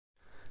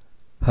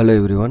Hello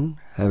everyone,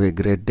 have a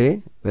great day.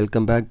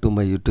 Welcome back to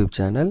my YouTube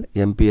channel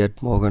MP at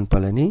Mohan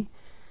Palani.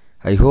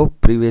 I hope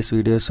previous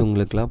videos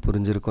உங்களுக்குலாம்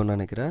புரிஞ்சிருக்கும்னு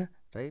நினைக்கிறேன்.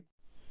 Right,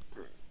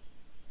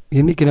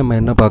 இன்னைக்கு நம்ம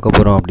என்ன பார்க்க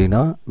போகிறோம்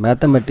அப்படின்னா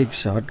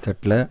மேத்தமெட்டிக்ஸ்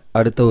ஷார்ட்கட்டில்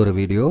அடுத்த ஒரு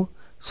வீடியோ.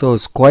 ஸோ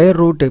ஸ்கொயர்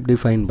ரூட் எப்படி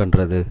ஃபைண்ட்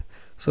பண்ணுறது.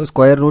 ஸோ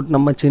ஸ்கொயர் ரூட்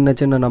நம்ம சின்ன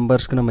சின்ன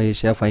நம்பர்ஸ்க்கு நம்ம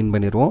ஈஸியாக ஃபைண்ட்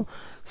பண்ணிடுவோம்.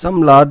 சம்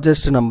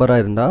லார்ஜஸ்ட்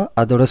நம்பராக இருந்தால்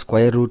அதோட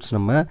ஸ்கொயர் ரூட்ஸ்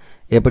நம்ம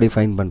எப்படி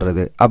ஃபைண்ட்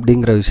பண்ணுறது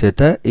அப்படிங்கிற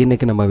விஷயத்த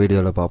இன்றைக்கி நம்ம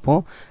வீடியோவில்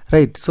பார்ப்போம்.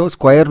 ரைட், ஸோ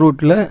ஸ்கொயர்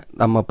ரூட்டில்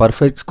நம்ம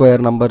பர்ஃபெக்ட்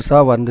ஸ்கொயர்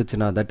நம்பர்ஸாக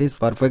வந்துச்சுன்னா, தட் இஸ்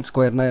பர்ஃபெக்ட்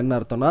ஸ்கொயர்னால் என்ன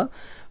அர்த்தம்னா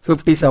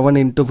 57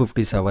 into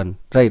 57.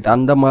 ரைட்,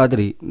 அந்த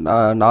மாதிரி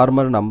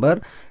நார்மல் நம்பர்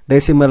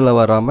டெசிமலில்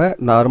வராமல்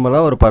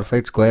நார்மலாக ஒரு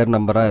பர்ஃபெக்ட் ஸ்கொயர்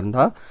நம்பராக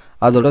இருந்தால்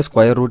அதோட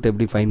ஸ்கொயர் ரூட்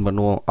எப்படி ஃபைண்ட்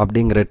பண்ணுவோம்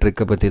அப்படிங்கிற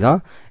ட்ரிக்கை பற்றி தான்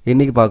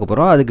இன்றைக்கி பார்க்க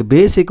போகிறோம். அதுக்கு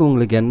பேசிக்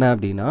உங்களுக்கு என்ன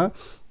அப்படின்னா,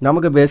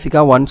 நமக்கு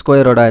பேசிக்காக 1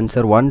 ஸ்கொயரோட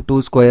ஆன்சர் 1, 2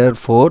 ஸ்கொயர்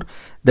 4,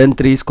 தென்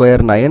 3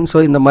 ஸ்கொயர் 9. ஸோ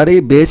இந்த மாதிரி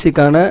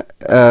பேசிக்கான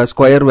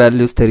ஸ்கொயர்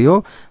வேல்யூஸ்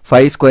தெரியும்.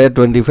 5 square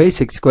 25,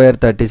 6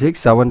 square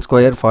 36, 7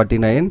 square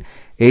 49,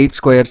 8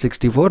 square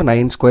 64,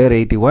 9 square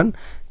 81,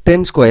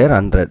 10 square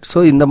 100. So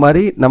இந்த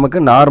மாதிரி நமக்கு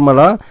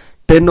நார்மலாக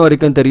 10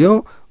 வரைக்கும்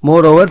தெரியும்.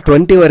 மோர் ஓவர்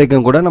 20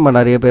 வரைக்கும் கூட நம்ம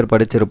நிறைய பேர்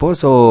படிச்சிருப்போம்.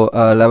 So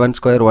 11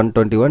 square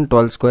 121,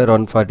 12 square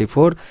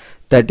 144,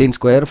 13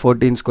 square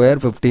 14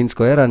 square 15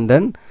 square and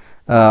then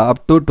up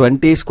to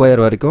 20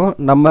 square வரைக்கும்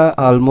நம்ம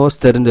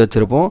ஆல்மோஸ்ட் தெரிஞ்சு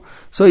வச்சுருப்போம்.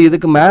 ஸோ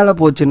இதுக்கு மேலே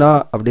போச்சுன்னா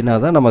அப்படின்னா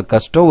தான் நமக்கு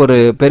கஷ்டம். ஒரு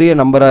பெரிய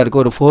நம்பராக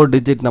இருக்குது, ஒரு 4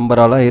 டிஜிட்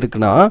நம்பராலாம்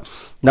இருக்குன்னா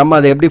நம்ம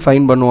அதை எப்படி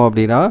ஃபைண்ட் பண்ணுவோம்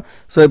அப்படின்னா,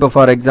 ஸோ இப்போ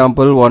ஃபார்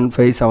எக்ஸாம்பிள்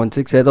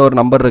 1576 ஏதோ ஒரு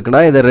நம்பர்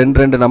இருக்குன்னா இதை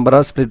ரெண்டு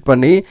நம்பராக ஸ்ப்ளிட்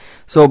பண்ணி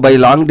ஸோ பை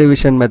லாங்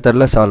டிவிஷன்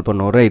மெத்தடில் சால்வ்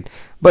பண்ணுவோம். ரைட்,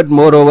 பட்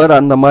மோர் ஓவர்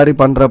அந்த மாதிரி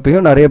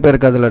பண்ணுறப்பையும் நிறைய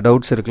பேருக்கு அதில்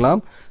டவுட்ஸ்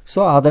இருக்கலாம்.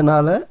 ஸோ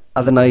அதனால்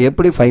அதை நான்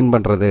எப்படி ஃபைன்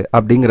பண்ணுறது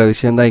அப்படிங்கிற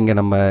விஷயந்தான் இங்கே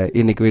நம்ம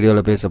இன்றைக்கி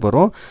வீடியோவில் பேச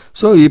போகிறோம்.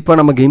 ஸோ இப்போ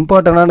நமக்கு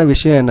இம்பார்ட்டண்டான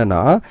விஷயம்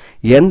என்னென்னா,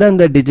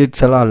 எந்தெந்த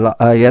டிஜிட்ஸ் எல்லாம்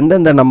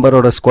எந்தெந்த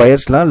நம்பரோட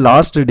ஸ்கொயர்ஸ்லாம்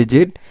லாஸ்ட்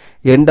டிஜிட்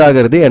எண்ட்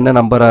ஆகிறது என்ன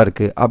நம்பராக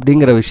இருக்குது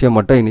அப்படிங்கிற விஷயம்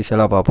மட்டும்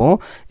இனிஷியலாக பார்ப்போம்.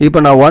 இப்போ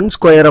நான் 1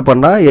 ஸ்கொயரை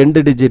பண்ணால் எண்டு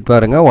டிஜிட்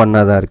பாருங்கள்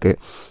 1ஆக தான் இருக்குது.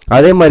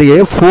 அதே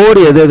மாதிரியே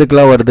 4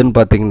 எதுக்கெலாம் வருதுன்னு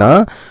பார்த்தீங்கன்னா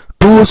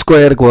 2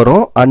 ஸ்கொயருக்கு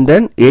வரும் அண்ட்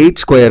தென்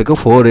 8 ஸ்கொயருக்கு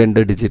 4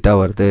 எண்டு டிஜிட்டாக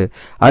வருது.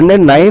 அண்ட்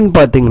தென் 9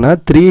 பார்த்தீங்கன்னா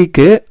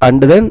 3க்கு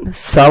அண்ட் தென்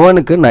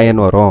 7க்கு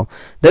 9 வரும்.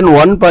 தென்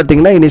 1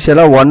 பார்த்தீங்கன்னா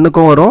இனிஷியலாக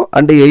 1க்கும் வரும்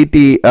அண்ட்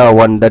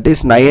 81 தட்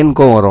இஸ்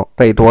 9க்கும் வரும்.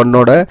 Right,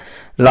 1ஓட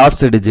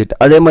last digit.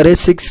 அதே மாதிரி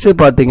 6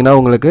 பார்த்தீங்கன்னா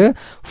உங்களுக்கு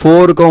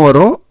 4க்கும்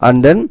வரும்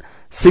and then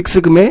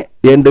 6க்குமே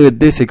end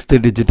with 6th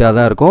டிஜிட்டாக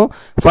தான் இருக்கும்.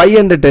 5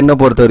 and 10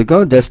 பொறுத்த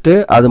வரைக்கும் ஜஸ்ட்டு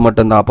அது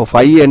மட்டும்தான். அப்போ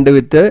 5 எண்டு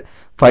வித்து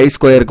 5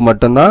 ஸ்கொயருக்கு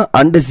மட்டும்தான்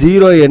அண்டு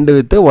 0 எண்டு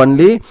வித்து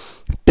ஒன்லி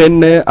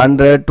 10,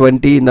 100,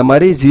 20 இந்த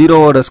மாதிரி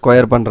 0ஓட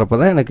ஸ்கொயர் பண்ணுறப்ப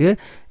தான் எனக்கு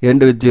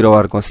எண்டு வித்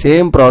 0வாக இருக்கும்.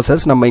 சேம்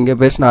ப்ராசஸ் நம்ம இங்கே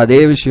பேசின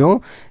அதே விஷயம்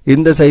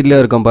இந்த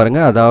சைட்லேயும் இருக்கும்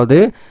பாருங்கள். அதாவது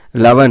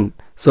 11,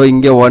 ஸோ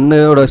இங்கே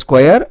 1ஓட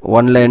ஸ்கொயர்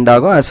 1ல் எண்ட்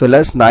ஆகும். as well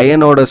as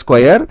 9ஓட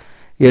square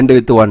end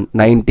with 1,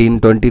 19,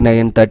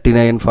 29,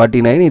 39,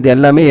 49 இது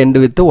எல்லாமே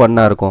எண்டு வித்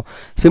 1ஆக இருக்கும்.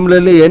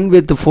 சிமிலர்லி எண்ட்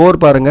வித்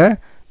 4 பாருங்கள்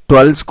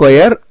 12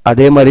 ஸ்கொயர்.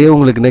 அதே மாதிரியே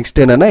உங்களுக்கு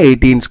நெக்ஸ்ட் என்னென்னா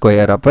 18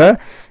 ஸ்கொயர். அப்போ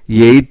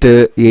 8,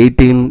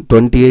 18,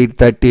 28,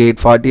 38,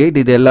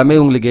 48 இது எல்லாமே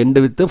உங்களுக்கு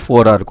எண்டு வித்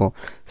 4ஆக இருக்கும்.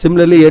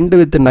 சிமிலர்லி எண்டு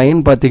வித்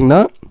 9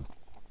 பார்த்தீங்கன்னா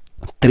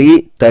 3,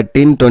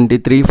 13,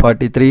 23,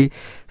 43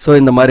 ஸோ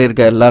இந்த மாதிரி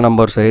இருக்க எல்லா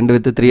நம்பர்ஸும் எண்டு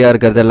வித் 3ஆக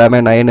இருக்கிறது எல்லாமே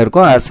 9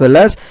 இருக்கும். as well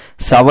as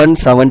 7,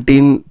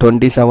 17,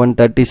 27,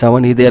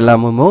 37 இது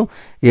எல்லாமே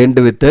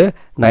எண்டு வித்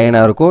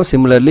 9ஆக இருக்கும்.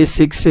 சிமிலர்லி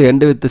 6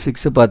 எண்டு வித்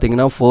 6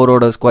 பார்த்தீங்கன்னா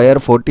 4ஓட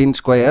ஸ்கொயர் 14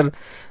 ஸ்கொயர்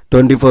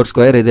 24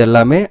 ஸ்கொயர் இது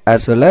எல்லாமே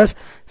as well as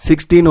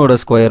 16ஓட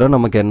ஸ்கொயரும்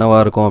நமக்கு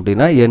என்னவாக இருக்கும்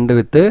அப்படின்னா எண்டு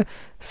வித்து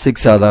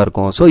 6ஆக தான்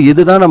இருக்கும். ஸோ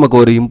இதுதான் நமக்கு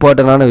ஒரு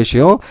இம்பார்ட்டண்டான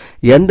விஷயம்,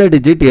 எந்த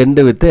டிஜிட்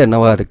எண்டு வித்து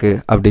என்னவாக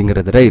இருக்குது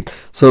அப்படிங்கிறது. ரைட்,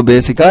 ஸோ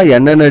பேசிக்காக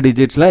என்னென்ன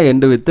டிஜிட்ஸ்லாம்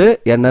எண்டு வித்து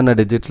என்னென்ன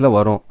டிஜிட்ஸில்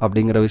வரும்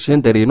அப்படிங்கிற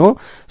விஷயம் தெரியணும்.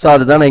 ஸோ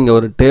அதுதான் நான் இங்கே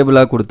ஒரு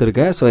டேபிளாக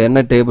கொடுத்துருக்கேன். ஸோ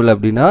என்ன டேபிள்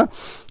அப்படின்னா,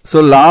 ஸோ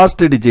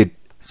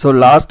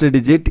லாஸ்ட்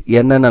டிஜிட்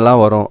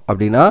என்னென்னலாம் வரும்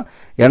அப்படின்னா,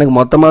 எனக்கு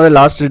மொத்தமாகவே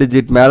லாஸ்ட்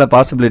டிஜிட் மேலே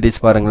பாசிபிலிட்டிஸ்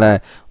பாருங்களேன்.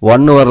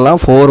 1 வரலாம்,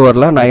 4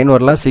 வரலாம், 9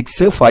 வரலாம்,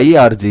 6, 5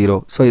 ஆர் 0.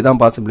 ஸோ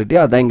இதான் பாசிபிலிட்டி,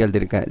 அதான் இங்கே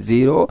எழுதியிருக்கேன்.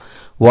 0,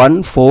 1,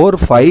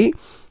 4, 5,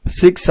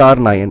 6 ஆர்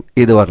 9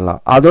 இது வரலாம்.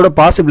 அதோட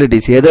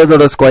பாசிபிலிட்டிஸ்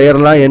எதோட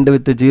ஸ்கொயர்லாம் எண்டு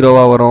வித்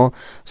 0வாக வரும்.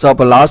 ஸோ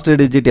அப்போ லாஸ்ட்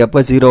டிஜிட் எப்போ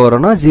 0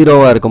 வரும்னா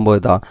 0வாக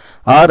இருக்கும்போது தான்.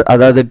 ஆர்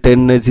அதாவது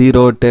 10,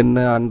 0, 10,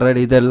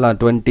 100 இதெல்லாம்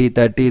 20,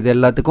 30 இது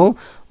எல்லாத்துக்கும்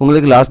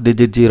உங்களுக்கு லாஸ்ட்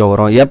டிஜிட் 0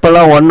 வரும்.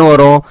 எப்போல்லாம் 1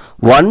 வரும்,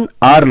 1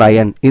 ஆர்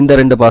 9 இந்த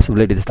 2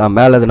 பாசிபிலிட்டிஸ் தான்.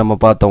 மேலே அது நம்ம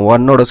பார்த்தோம்.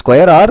 1ஓட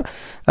square R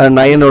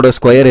 9ஓட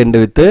square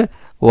end with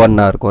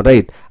 1ஆக இருக்கும்.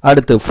 ரைட்,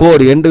 அடுத்து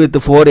 4 எண்டு வித்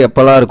 4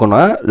 எப்போல்லாம்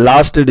இருக்கும்னா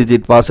லாஸ்ட்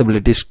டிஜிட்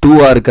பாசிபிலிட்டிஸ்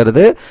 2ஆக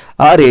இருக்கிறது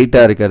ஆர்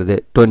 8ஆக இருக்கிறது.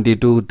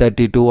 22,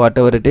 32 what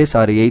ever it is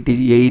R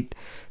 88,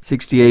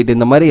 68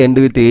 இந்த மாதிரி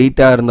எண்டு வித்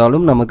 8ஆக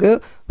இருந்தாலும் நமக்கு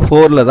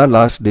 4ல் தான்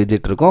லாஸ்ட்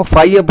டிஜிட் இருக்கும்.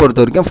 5ஐ பொறுத்த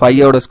வரைக்கும்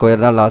 5ஓட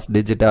ஸ்கொயர் தான் லாஸ்ட்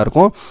டிஜிட்டாக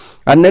இருக்கும்.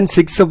 அண்ட் தென்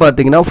 6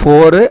 பார்த்தீங்கன்னா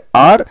 4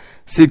 ஆர்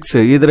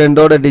 6 இது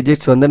ரெண்டோட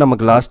டிஜிட்ஸ் வந்து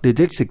நமக்கு லாஸ்ட்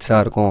டிஜிட் 6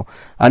 இருக்கும்.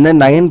 and then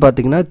 9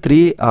 பார்த்தீங்கன்னா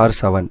 3 or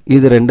 7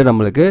 இது ரெண்டு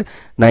நம்மளுக்கு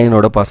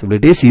 9ஓட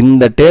பாசிபிலிட்டிஸ்.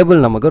 இந்த டேபிள்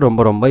நமக்கு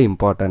ரொம்ப ரொம்ப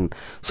இம்பார்ட்டன்ட்.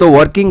 ஸோ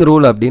ஒர்க்கிங்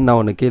ரூல் அப்படின்னு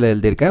நான் ஒன்று கீழே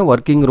எழுதியிருக்கேன்.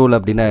 ஒர்க்கிங் ரூல்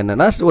அப்படின்னா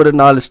என்னன்னா ஒரு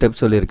 4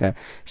 ஸ்டெப் சொல்லியிருக்கேன்.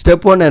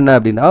 ஸ்டெப் 1 என்ன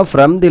அப்படின்னா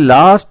from the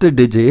last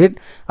digit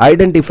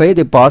identify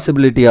the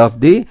possibility of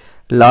the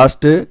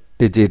last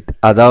digit.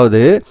 அதாவது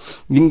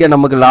இங்கே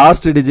நமக்கு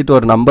லாஸ்ட் டிஜிட்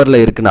ஒரு நம்பரில்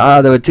இருக்குன்னா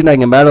அதை வச்சு நான்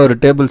இங்கே மேலே ஒரு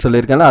டேபிள்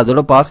சொல்லியிருக்கேன்னா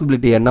அதோட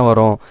பாசிபிலிட்டி என்ன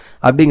வரும்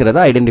அப்படிங்கிறத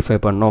ஐடென்டிஃபை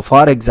பண்ணணும்.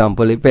 ஃபார்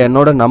எக்ஸாம்பிள் இப்போ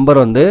என்னோட நம்பர்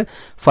வந்து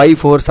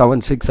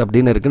 5476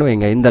 அப்படின்னு இருக்குன்னு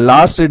வைங்க. இந்த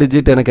லாஸ்ட்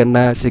டிஜிட் எனக்கு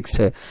என்ன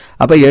 6.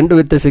 அப்போ எண்ட்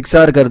வித்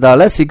 6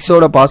 இருக்கிறதால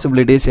 6ஓட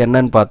பாசிபிலிட்டிஸ்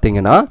என்னன்னு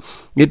பார்த்தீங்கன்னா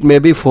இட் மே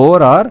பி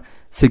 4 or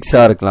 6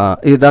 இருக்கலாம்.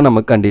 இதுதான்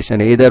நமக்கு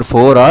கண்டிஷன். either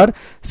 4 or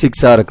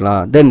 6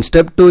 இருக்கலாம். தென்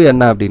ஸ்டெப் 2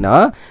 என்ன அப்படின்னா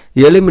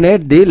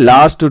எலிமினேட் தி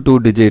லாஸ்ட் 2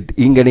 டிஜிட்.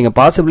 இங்கே நீங்கள்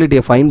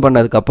பாசிபிலிட்டியை ஃபைன்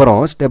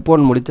பண்ணதுக்கப்புறம் ஸ்டெப்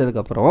 1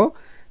 முடிச்சதுக்கப்புறம்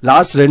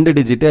லாஸ்ட் 2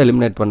 டிஜிட்டை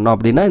எலிமினேட் பண்ணணும்.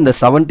 அப்படின்னா இந்த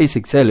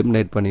 76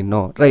 எலிமினேட்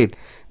பண்ணிடணும். ரைட்.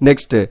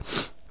 நெக்ஸ்ட்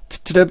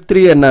ஸ்டெப்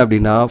 3 என்ன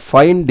அப்படின்னா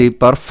find the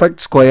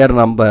perfect square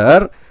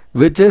number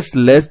which is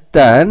less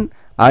than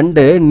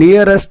and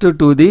nearest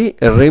to the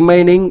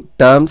remaining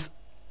terms.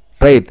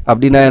 Right.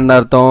 அப்படின்னா என்ன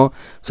அர்த்தம்?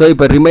 ஸோ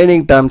இப்போ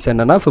ரிமைனிங் டேர்ம்ஸ்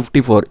என்னன்னா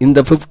 54. இந்த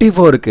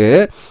 54க்கு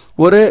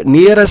ஒரு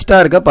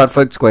நியரஸ்டாக இருக்க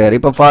பர்ஃபெக்ட் ஸ்கொயர்.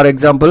 இப்போ ஃபார்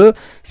எக்ஸாம்பிள்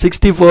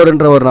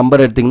 64ன்ற ஒரு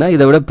நம்பர் எடுத்திங்கன்னா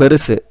இதை விட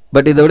பெருசு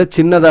பட் இதை விட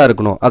சின்னதாக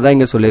இருக்கணும். அதான்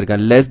இங்கே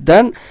சொல்லியிருக்கேன் லெஸ்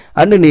தேன்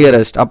அண்ட்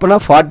நியரஸ்ட். அப்போனா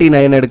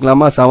 49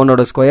 எடுக்கலாமா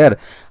 7ஓட ஸ்கொயர்.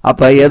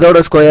 அப்போ எதோட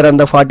ஸ்கொயர்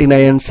அந்த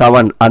 49?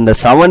 7. அந்த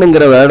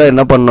 7ங்கிற வேர்டை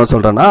என்ன பண்ணணும்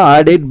சொல்கிறேன்னா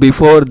add it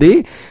before the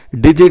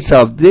digits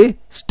of the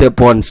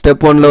step 1.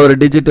 Step 1ல ஒரு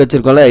டிஜிட்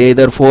வச்சிருக்கோம்ல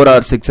either 4 or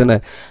 6ன்னு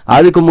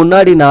அதுக்கு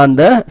முன்னாடி நான்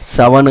அந்த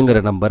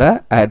 7ங்கிற நம்பரை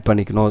ஆட்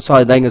பண்ணிக்கணும். ஸோ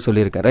அதுதான் இங்கே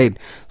சொல்லியிருக்கேன். ரைட்.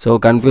 ஸோ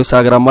கன்ஃபியூஸ்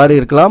ஆகிற மாதிரி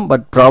இருக்கலாம்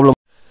பட் ப்ராப்ளம்.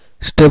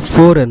 ஸ்டெப்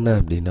 4 என்ன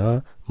அப்படின்னா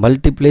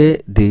multiply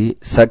the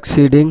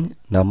succeeding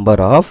number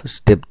of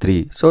step 3.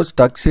 So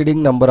succeeding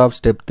number of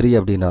step 3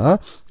 அப்படின்னா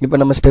இப்போ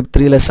நம்ம ஸ்டெப்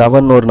 3ல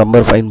 7 ஒரு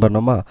நம்பர் ஃபைன்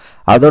பண்ணோமா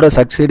அதோட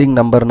succeeding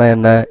நம்பர்னா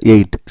என்ன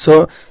 8. So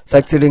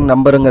succeeding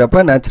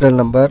நம்பருங்கிறப்ப natural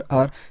number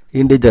R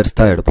integers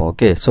தான் எடுப்போம்.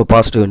 Okay. So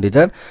positive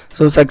integer.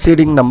 So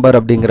succeeding number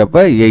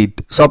அப்படிங்கிறப்ப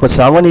 8. ஸோ அப்போ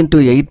 7 into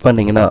 8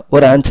 பண்ணிங்கன்னா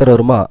ஒரு ஆன்சர்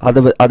வருமா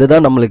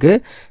அதுதான் நம்மளுக்கு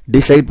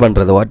டிசைட்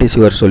பண்ணுறது வாட் இஸ்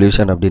யுவர்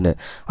சொல்யூஷன் அப்படின்னு.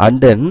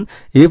 And then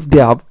if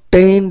the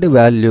obtained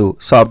value.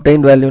 So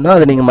obtained வேல்யூனா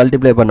அதை நீங்கள்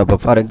மல்டிப்ளை பண்ணப்போ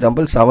ஃபார்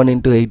எக்ஸாம்பிள் 7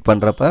 into 8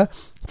 பண்ணுறப்ப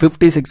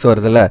 56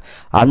 வருதுல்ல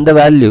அந்த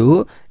value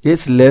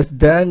is less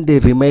than the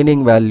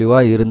remaining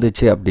வேல்யூவாக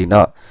இருந்துச்சு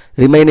அப்படின்னா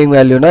ரிமைனிங்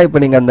வேல்யூனா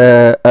இப்போ நீங்கள் அந்த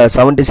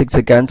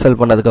 76 கேன்சல்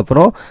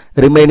பண்ணதுக்கப்புறம்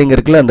ரிமைனிங்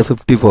இருக்குல்ல அந்த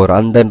 54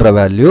 அந்தன்ற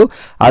வேல்யூ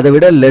அதை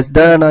விட லெஸ்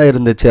தேனாக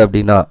இருந்துச்சு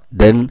அப்படின்னா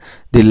தென்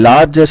the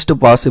largest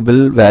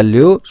possible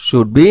value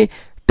should be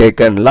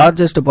taken.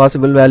 largest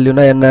possible value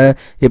na enna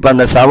ipo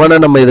and 7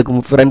 நம்ம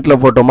இதுக்கு ஃப்ரண்ட்ல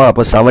போட்டோமா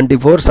அப்ப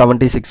 74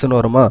 76 னு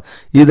வருமா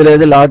இதுல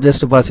எது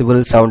largest possible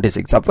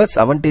 76 அப்ப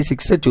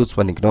 76 சூஸ்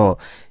பண்ணிக்கணும்.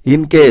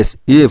 in case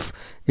if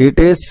it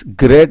is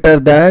greater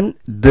than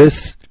this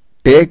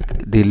take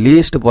the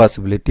least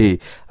possibility.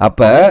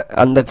 அப்ப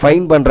அந்த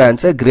ஃபைன் பண்ற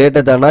ஆன்சர்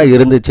greater than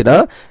இருந்துச்சுனா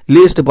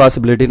least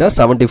possibility னா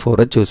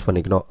 74 சூஸ்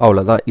பண்ணிக்கணும்.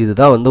 அவ்வளவுதான்.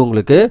 இதுதான் வந்து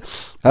உங்களுக்கு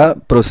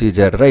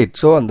ப்ரொசீஜர். ரைட்.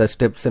 ஸோ அந்த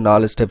ஸ்டெப்ஸ்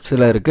 4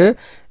 ஸ்டெப்ஸில் இருக்குது.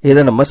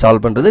 இதை நம்ம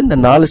சால்வ் பண்ணுறது. இந்த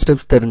 4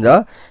 ஸ்டெப்ஸ்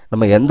தெரிஞ்சால்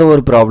நம்ம எந்த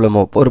ஒரு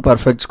ப்ராப்ளமோ ஒரு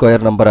பர்ஃபெக்ட்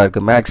ஸ்கொயர் நம்பராக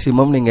இருக்குது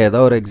மேக்ஸிமம் நீங்கள் ஏதோ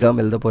ஒரு எக்ஸாம்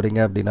எழுத போகிறீங்க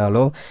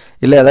அப்படின்னாலோ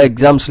இல்லை ஏதாவது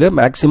எக்ஸாம்ஸ்லேயே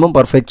மேக்ஸிமம்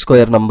பர்ஃபெக்ட்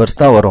ஸ்கொயர் நம்பர்ஸ்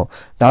தான் வரும்.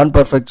 நான்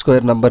பர்ஃபெக்ட்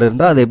ஸ்கொயர் நம்பர்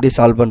இருந்தால் அதை எப்படி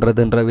சால்வ்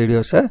பண்ணுறதுன்ற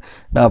வீடியோஸை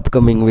நான்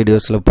அப்கமிங்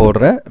வீடியோஸில்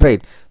போடுறேன்.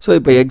 ரைட். ஸோ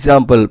இப்போ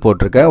எக்ஸாம்பிள்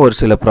போட்டிருக்கேன் ஒரு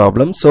சில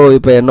ப்ராப்ளம். ஸோ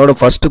இப்போ என்னோட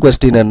ஃபர்ஸ்ட்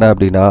கொஸ்டின் என்ன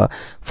அப்படின்னா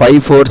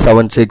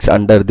 5476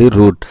 அண்டர் தி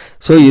ரூட்.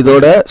 ஸோ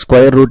இதோட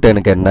ஸ்கொயர் ரூட்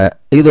எனக்கு என்ன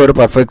இது ஒரு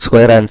பர்ஃபெக்ட்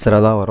ஸ்கொயர்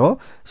ஆன்சராக தான் வரும்.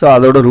 ஸோ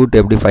அதோட ரூட்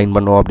எப்படி ஃபைன்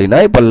பண்ணுவோம் அப்படின்னா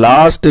இப்போ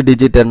லாஸ்ட்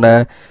டிஜிட் என்ன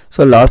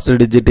so last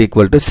digit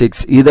equal to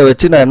 6. இதை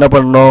வச்சு நான் என்ன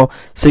பண்ணணும்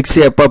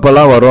 6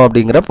 எப்பப்பெல்லாம் வரும்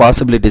அப்படிங்கிற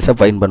பாசிபிலிட்டிஸை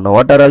ஃபைன் பண்ணணும்.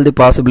 What are all the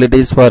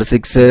possibilities for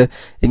 6?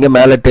 இங்கே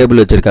மேலே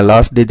டேபிள் வச்சிருக்கேன்.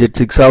 லாஸ்ட்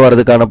டிஜிட் 6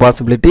 வரதுக்கான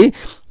பாசிபிலிட்டி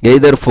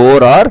either 4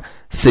 or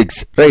 6.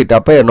 ரைட்.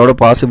 அப்போ என்னோட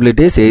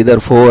பாசிபிலிட்டிஸ் either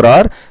 4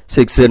 or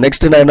 6.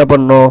 நெக்ஸ்ட் நான் என்ன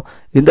பண்ணணும்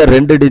இந்த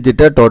 2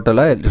 டிஜிட்டை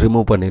டோட்டலாக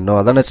ரிமூவ் பண்ணிடணும்.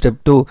 அதான ஸ்டெப்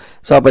 2.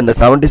 ஸோ அப்போ இந்த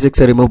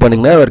 76 ரிமூவ்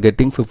பண்ணிங்கன்னா யூ ஆர்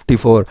கெட்டிங்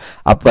 54.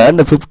 அப்போ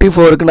இந்த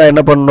 54க்கு நான்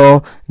என்ன பண்ணணும்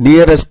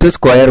nearest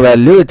square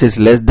value which is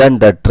less than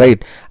that.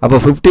 Right. அப்போ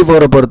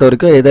 54 பொறுத்த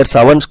வரைக்கும் either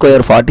 7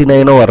 ஸ்கொயர்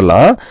 49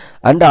 வரலாம்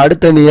அண்ட்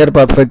அடுத்த நியர்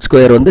பர்ஃபெக்ட்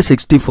ஸ்கொயர் வந்து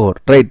 64.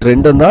 ரைட்.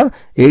 ரெண்டும் தான்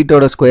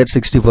 8ஓட ஸ்கொயர்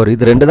 64.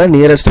 இது ரெண்டு தான்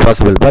nearest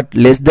possible. But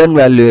less than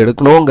value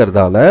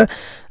எடுக்கணுங்கிறதால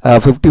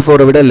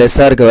 54 விட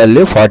லெஸ்ஸாக இருக்க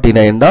வேல்யூ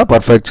 49 தான்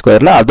பர்ஃபெக்ட்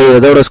ஸ்கொயரில். அது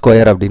எதோட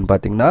ஸ்கொயர் அப்படின்னு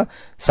பார்த்தீங்கன்னா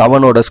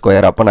 7ஓட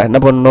ஸ்கொயர். அப்போ நான் என்ன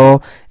பண்ணணும்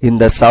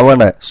இந்த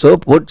 7 so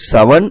put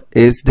 7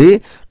 is the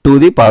to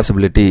the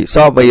possibility. So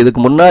அப்போ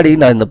இதுக்கு முன்னாடி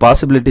நான் இந்த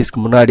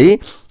பாசிபிலிட்டிஸ்க்கு முன்னாடி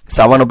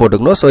 7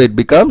 போட்டுக்கணும். ஸோ இட்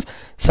பிகம்ஸ்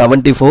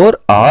 74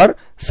 or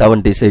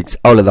 76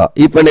 அவ்வளவுதான்.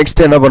 இப்போ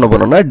நெக்ஸ்ட் என்ன பண்ண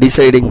போறோம்னா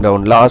deciding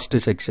round, last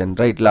section,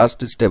 right,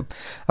 last step.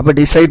 அப்போ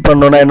டிசைட்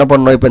பண்ணோம்னா என்ன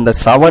பண்ணணும், இப்போ இந்த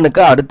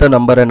 7க்கு அடுத்த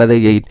நம்பர் என்னது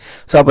 8.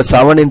 ஸோ அப்போ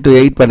 7 into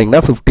 8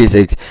 பண்ணீங்கன்னா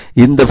 56.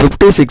 இந்த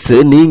 56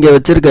 நீங்க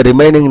வச்சிருக்க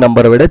ரிமைனிங்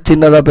நம்பரை விட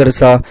சின்னதா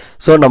பெருசா?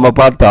 ஸோ நம்ம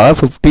பார்த்தா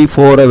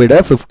 54 விட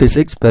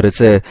 56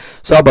 பெருசு.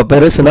 ஸோ அப்போ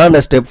பெருசுனா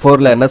இந்த ஸ்டெப்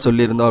 4ல என்ன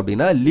சொல்லியிருந்தோம்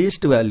அப்படின்னா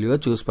லீஸ்ட் வேல்யூவை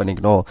சூஸ்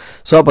பண்ணிக்கணும்.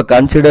 ஸோ அப்போ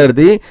consider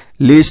the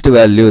least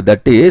value,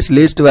 that is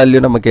least value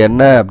நமக்கு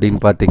என்ன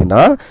அப்படின்னு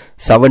பார்த்தீங்கன்னா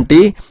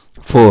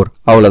 74.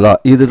 அவ்வளோதான்.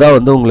 இதுதான்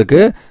வந்து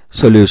உங்களுக்கு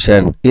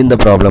சொல்யூஷன் இந்த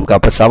ப்ராப்ளம்க்கு.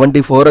 அப்போ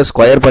 74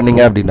 ஸ்கொயர்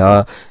பண்ணீங்க அப்படின்னா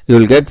யூ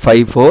வில் கெட்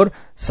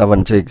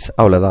 5476.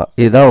 அவ்வளோதான்.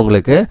 இதுதான்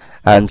உங்களுக்கு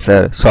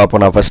ஆன்சர். ஸோ அப்போ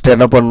நான் ஃபஸ்ட்டு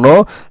என்ன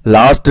பண்ணணும்,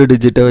 லாஸ்ட்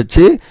டிஜிட்டை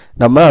வச்சு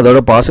நம்ம அதோட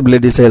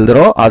பாசிபிலிட்டிஸ்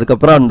எழுதுகிறோம்.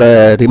 அதுக்கப்புறம் அந்த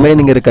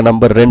ரிமைனிங் இருக்க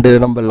நம்பர் 2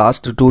 நம்பர்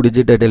லாஸ்ட் 2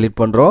 டிஜிட்டை டெலிட்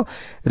பண்ணுறோம்.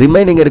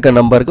 ரிமைனிங் இருக்க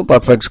நம்பருக்கு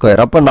பர்ஃபெக்ட்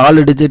ஸ்கொயர். அப்போ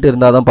 4 டிஜிட்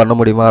இருந்தால் தான் பண்ண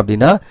முடியுமா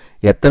அப்படின்னா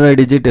எத்தனை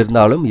டிஜிட்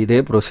இருந்தாலும் இதே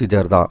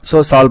ப்ரொசீஜர் தான். ஸோ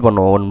சால்வ்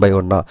பண்ணுவோம் 1 by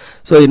 1.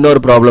 ஸோ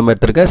இன்னொரு ப்ராப்ளம்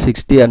எடுத்திருக்கேன்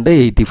 60 and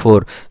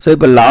 84. ஸோ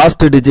இப்போ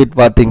லாஸ்ட் டிஜிட்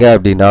பார்த்தீங்க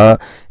அப்படின்னா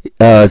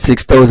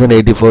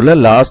 6084ல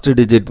லாஸ்ட்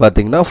டிஜிட்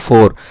பார்த்தீங்கன்னா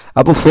 4.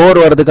 அப்போ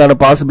 4 வரதுக்கான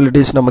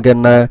பாசிபிலிட்டிஸ் நமக்கு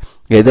என்ன,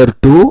 எதர்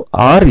 2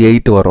 or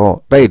 8 வரும்,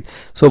 ரைட்.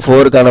 ஸோ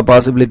 4க்கான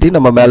பாசிபிலிட்டி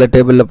நம்ம மேலே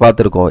டேபிளில்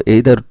பார்த்துருக்கோம்,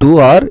 எதர் 2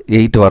 or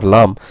 8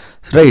 வரலாம்,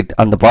 ரைட்.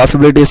 அந்த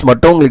பாசிபிலிட்டிஸ்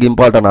மட்டும் உங்களுக்கு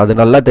இம்பார்ட்டன்ட், அது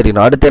நல்லா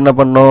தெரியணும். அடுத்து என்ன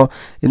பண்ணோம்,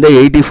 இந்த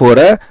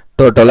 84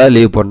 டோட்டலாக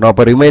லீவ் பண்ணோம்.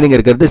 அப்போ ரிமைனிங்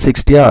இருக்கிறது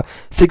 60.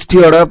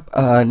 60யோட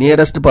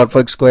நியரஸ்ட்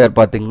பர்ஃபெக்ட் ஸ்கொயர்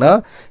பார்த்தீங்கன்னா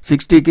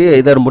 60க்கு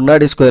எதர்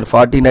முன்னாடி ஸ்கொயர்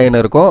 49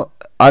 இருக்கும்,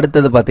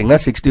 அடுத்தது பார்த்தீங்கன்னா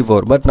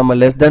 64. பட் நம்ம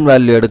லெஸ் தென்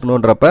வேல்யூ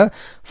எடுக்கணுன்றப்ப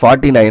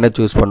 49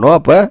 சூஸ் பண்ணோம்.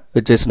 அப்போ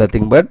which is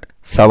nothing but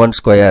 7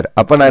 square.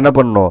 அப்போ நான் என்ன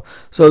பண்ணணும்,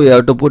 so we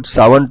have to put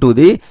 7 to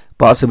the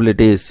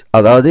possibilities,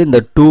 அதாவது இந்த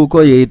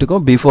 2க்கும்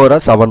 8க்கும்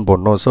பிஃபோராக 7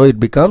 போடணும். So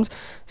it becomes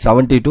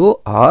 72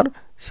 or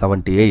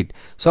 78.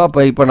 So அப்போ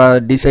இப்போ நான்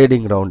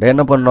டிசைடிங் ரவுண்ட்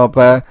என்ன பண்ணோம்,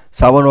 அப்போ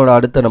 7ஓட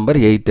அடுத்த நம்பர்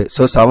 8.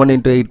 ஸோ 7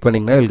 into 8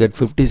 பண்ணிங்கன்னா வில் கெட்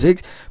 56.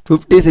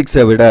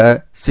 56ஐ விட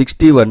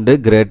 60 வந்து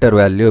கிரேட்டர்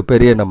வேல்யூ,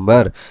 பெரிய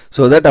நம்பர்.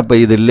 ஸோ தட் அப்போ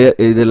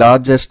இது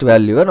லார்ஜஸ்ட்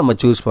வேல்யூவை நம்ம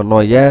சூஸ்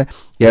பண்ணோம்.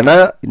 ஏன்னா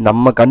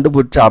நம்ம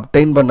கண்டுபிடிச்ச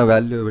அப்டைன் பண்ண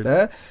வேல்யூவை விட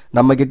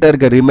நம்ம கிட்ட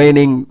இருக்க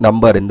ரிமைனிங்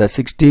நம்பர் இந்த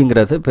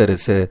 60ங்கிறது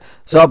பெருசு.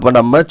 ஸோ அப்போ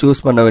நம்ம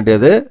சூஸ் பண்ண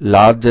வேண்டியது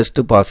லார்ஜஸ்ட்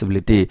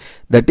பாசிபிலிட்டி,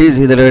 தட் இஸ்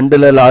இது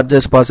ரெண்டுல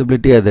லார்ஜஸ்ட்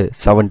பாசிபிலிட்டி அது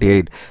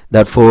 78.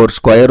 That four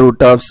square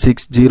root of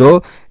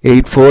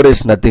 6084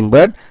 is nothing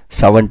but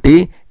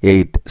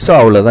 78. So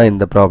அவ்வளோதான்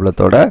இந்த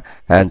ப்ராப்ளத்தோட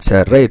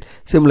ஆன்சர், ரைட்.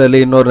 சிமிலர்லி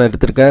இன்னொரு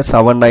எடுத்திருக்கேன்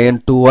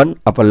 7921.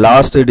 அப்போ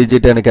லாஸ்ட்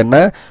டிஜிட் எனக்கு என்ன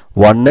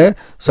 1.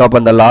 ஸோ அப்போ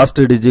அந்த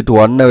லாஸ்ட் டிஜிட்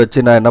 1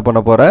 வச்சு நான் என்ன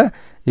பண்ண போகிறேன்,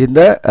 இந்த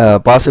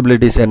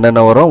பாசிபிலிட்டிஸ்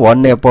என்னென்ன வரும்,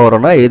 1 எப்போ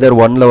வரும்னா எதர்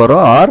 1ல்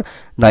வரும் ஆர்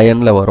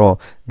 9ல் வரும்.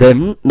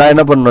 தென் நான்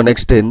என்ன பண்ணணும்,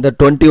 நெக்ஸ்ட் இந்த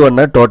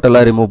 21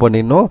 டோட்டலாக ரிமூவ்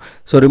பண்ணிடணும்.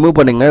 ஸோ ரிமூவ்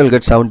பண்ணிங்கன்னா வில்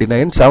கெட்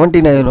 79.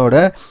 79ஓட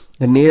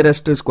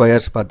நியரஸ்ட்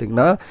ஸ்கொயர்ஸ்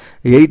பார்த்தீங்கன்னா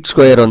 8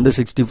 ஸ்கொயர் வந்து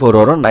 64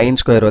 வரும், 9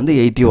 ஸ்கொயர் வந்து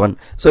 81.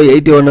 ஸோ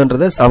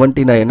 81ன்றது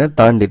 79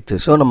 தாண்டிடுச்சு.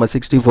 ஸோ நம்ம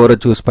 64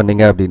 சூஸ்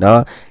பண்ணிங்க அப்படின்னா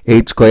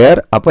 8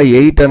 ஸ்கொயர். அப்போ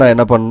 8 நான்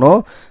என்ன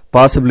பண்ணணும்,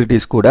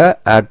 பாசிபிலிட்டிஸ் கூட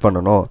ஆட்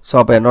பண்ணணும். ஸோ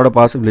அப்போ என்னோட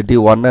பாசிபிலிட்டி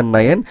 1 and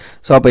 9.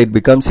 ஸோ அப்போ இட்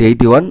பிகம்ஸ்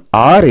 81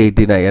 or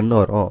 89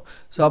 வரும்.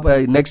 ஸோ அப்போ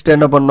நெக்ஸ்ட்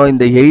என்ன பண்ணோம்,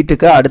 இந்த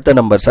 8க்கு அடுத்த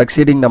நம்பர்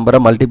சக்சீடிங் நம்பரை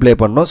மல்டிப்ளை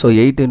பண்ணோம். ஸோ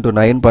 8 into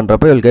 9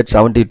 பண்ணுறப்ப வில் கெட்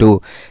 72.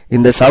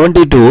 இந்த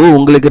 72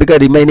 உங்களுக்கு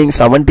இருக்க ரிமைனிங்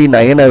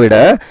 79ஐ விட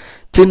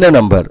சின்ன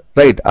நம்பர்,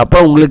 ரைட். அப்போ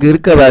உங்களுக்கு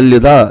இருக்க வேல்யூ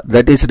தான்,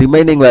 தட் இஸ்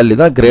ரிமைனிங் வேல்யூ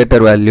தான்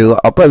கிரேட்டர் வேல்யூ.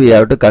 அப்போ வி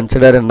ஹேவ் டு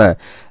கன்சிடர் என்ன,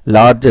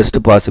 லார்ஜஸ்ட்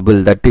பாசிபிள்,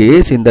 தட்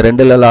இஸ் இந்த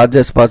ரெண்டுல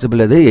லார்ஜஸ்ட்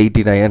பாசிபிள் எது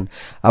 89.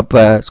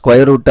 அப்போ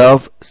square root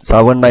of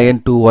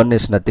 7921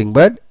 is nothing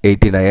but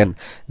 89.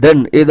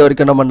 தென் இது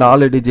வரைக்கும் நம்ம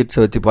 4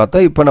 டிஜிட்ஸ் வச்சு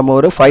பார்த்தோம். இப்போ நம்ம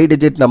ஒரு 5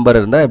 டிஜிட் நம்பர்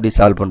இருந்தால் எப்படி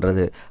சால்வ்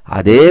பண்ணுறது,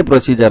 அதே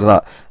ப்ரொசீஜர்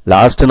தான்.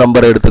 லாஸ்ட்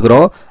நம்பர்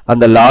எடுத்துக்கிறோம்,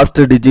 அந்த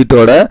லாஸ்ட்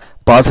டிஜிட்டோட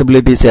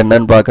பாசிபிலிட்டிஸ்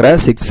என்னன்னு பார்க்குறேன்.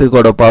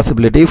 6க்கோட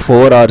பாசிபிலிட்டி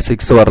 4 or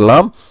 6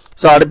 வரலாம்.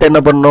 ஸோ அடுத்து என்ன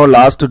பண்ணணும்,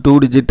 லாஸ்ட் 2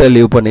 டிஜிட்டை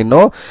லீவ்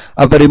பண்ணிடணும்.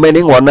 அப்போ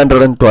ரிமைனிங்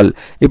 112.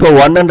 இப்போ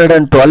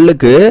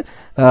 112க்கு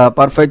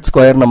பர்ஃபெக்ட்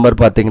ஸ்கொயர் நம்பர்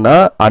பார்த்தீங்கன்னா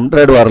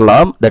 100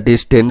 வரலாம், that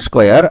is 10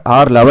 square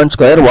R 11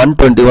 square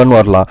 121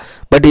 வரலாம்.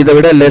 பட் இதை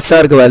விட லெஸ்ஸாக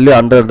இருக்க வேல்யூ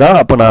 100 தான்.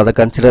 அப்போ நான் அதை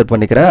கன்சிடர்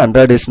பண்ணிக்கிறேன்.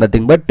 100 இஸ்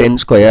நத்திங் பட் 10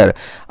 ஸ்கொயர்.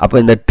 அப்போ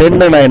இந்த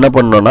 10 நான் என்ன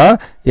பண்ணணும்னா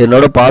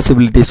என்னோட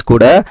பாசிபிலிட்டிஸ்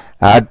கூட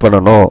ஆட்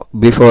பண்ணணும்,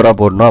 பிஃபோராக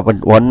போடணும். அப்போ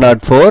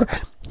 104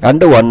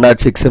 and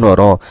 106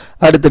 வரும்.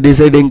 அடுத்து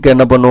டிசைடிங்க்கு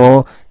என்ன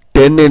பண்ணுவோம்,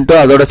 10 into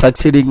அதோட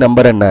சக்சீடிங்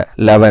நம்பர் என்ன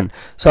 11.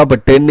 ஸோ அப்போ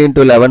 10 into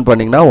 11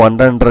 பண்ணிங்கன்னா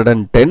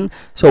 110.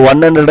 ஸோ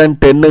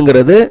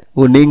 110ங்கிறது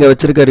நீங்கள்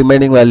வச்சிருக்க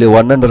ரிமைனிங் வேல்யூ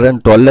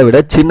 112 விட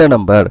சின்ன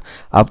நம்பர்.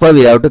 அப்போ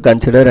வி ஹேவ் டு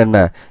கன்சிடர்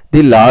என்ன,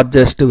 தி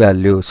லார்ஜஸ்ட்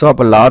வேல்யூ. ஸோ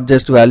அப்போ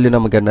லார்ஜஸ்ட் வேல்யூ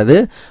நமக்கு என்னது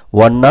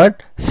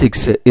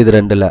 106. இது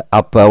ரெண்டில்.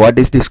 அப்போ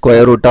what is the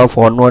square root of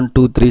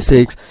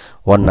 11236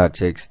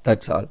 106.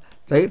 That's all,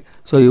 right.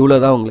 So இவ்வளோ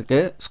தான்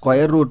உங்களுக்கு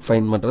ஸ்கொயர் ரூட்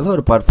ஃபைன் பண்ணுறது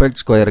ஒரு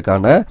பர்ஃபெக்ட்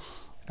ஸ்கொயருக்கான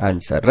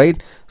ஆன்சர், ரைட்.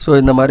 ஸோ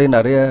இந்த மாதிரி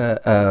நிறைய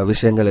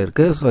விஷயங்கள்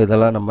இருக்குது. ஸோ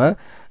இதெல்லாம் நம்ம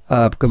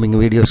அப்கமிங்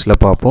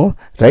வீடியோஸில் பார்ப்போம்,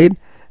 right.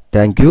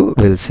 Thank you.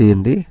 Will see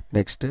in the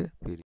next video.